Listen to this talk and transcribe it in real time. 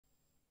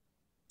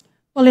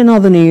Well, in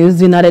other news,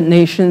 the United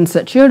Nations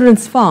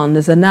Children's Fund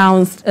has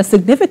announced a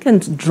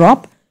significant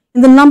drop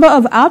in the number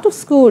of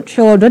out-of-school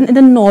children in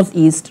the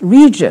Northeast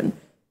region.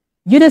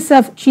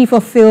 UNICEF Chief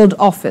of Field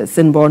Office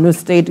in Borno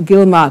State,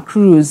 Gilmar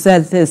Cruz,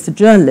 said this to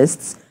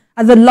journalists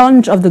at the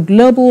launch of the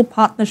Global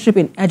Partnership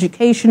in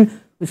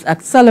Education with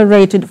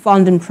Accelerated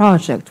Funding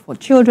Project for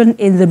Children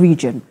in the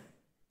region.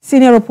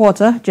 Senior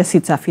reporter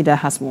Jessica Fida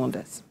has more on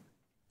this.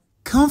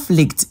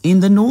 Conflict in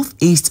the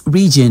Northeast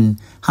region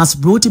has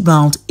brought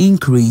about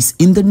increase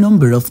in the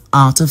number of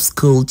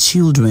out-of-school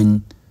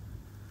children.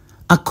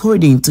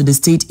 According to the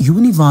State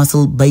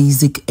Universal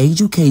Basic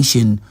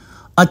Education,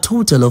 a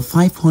total of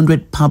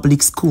 500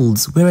 public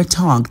schools were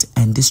attacked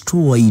and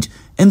destroyed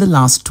in the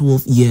last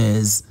 12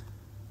 years.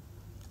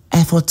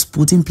 Efforts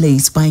put in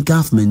place by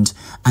government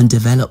and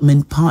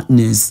development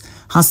partners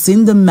has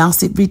seen the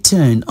massive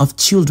return of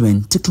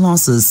children to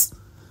classes.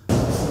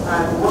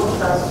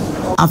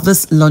 At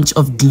this launch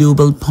of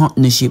Global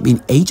Partnership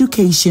in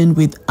Education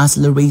with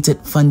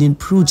Accelerated Funding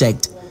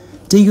Project,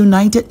 the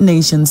United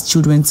Nations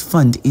Children's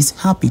Fund is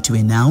happy to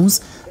announce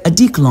a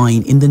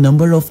decline in the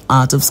number of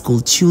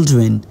out-of-school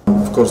children.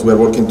 Of course, we are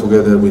working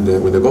together with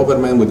the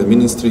government, with the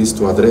ministries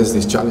to address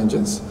these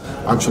challenges.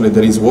 Actually,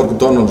 there is work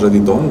already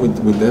done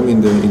with them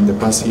in the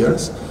past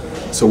years.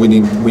 So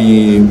we've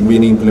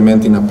been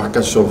implementing a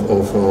package of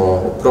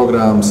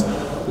programs,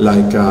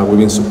 like we've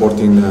been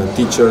supporting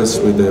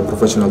teachers with the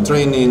professional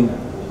training.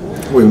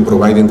 We've been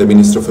providing the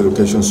Ministry of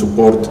Education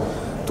support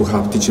to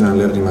have teaching and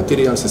learning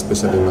materials,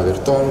 especially mother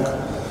tongue.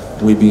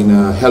 We've been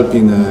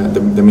helping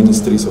the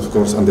ministries, of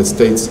course, and the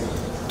states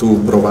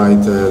to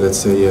provide, let's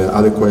say,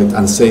 adequate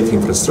and safe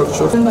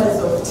infrastructure.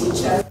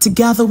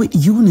 Together with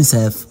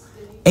UNICEF,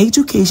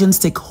 education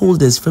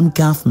stakeholders from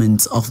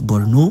governments of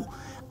Borno,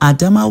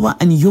 Adamawa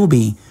and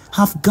Yobe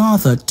have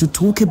gathered to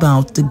talk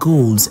about the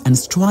goals and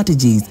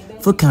strategies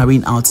for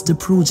carrying out the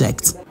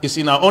project. It's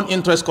in our own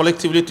interest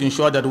collectively to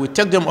ensure that we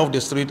take them off the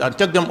street and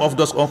take them off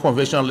those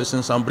unconventional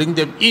lessons and bring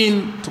them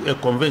into a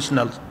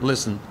conventional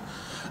lesson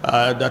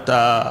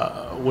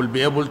that will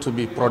be able to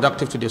be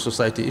productive to the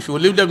society. If you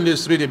leave them in the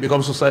street, they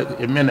become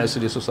a menace to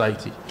the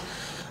society.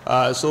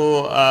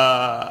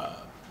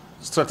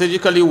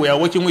 Strategically, we are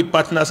working with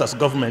partners as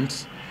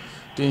governments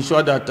to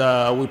ensure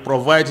that we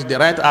provide the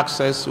right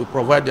access, we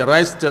provide the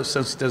right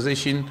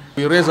sensitization.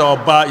 We raise our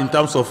bar in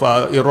terms of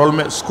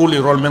school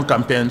enrollment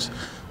campaigns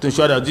to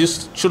ensure that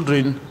these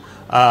children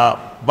are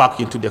back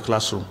into the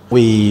classroom.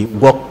 We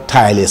work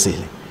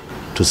tirelessly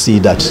to see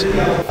that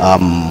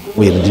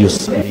we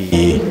reduce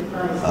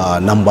the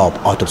number of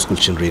out-of-school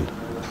children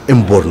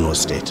in Borno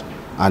State,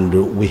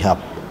 and we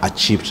have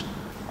achieved,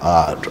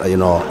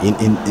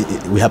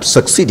 we have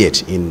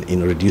succeeded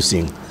in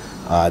reducing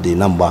the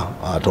number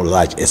to a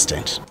large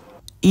extent.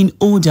 In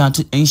order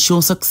to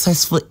ensure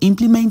successful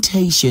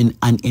implementation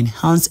and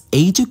enhance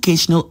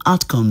educational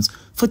outcomes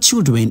for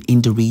children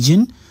in the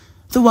region,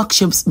 the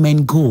workshop's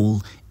main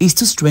goal is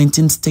to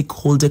strengthen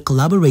stakeholder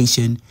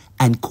collaboration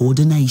and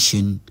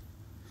coordination.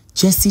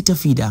 Jessica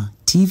Fida,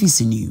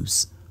 TVC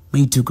News,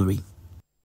 Maiduguri.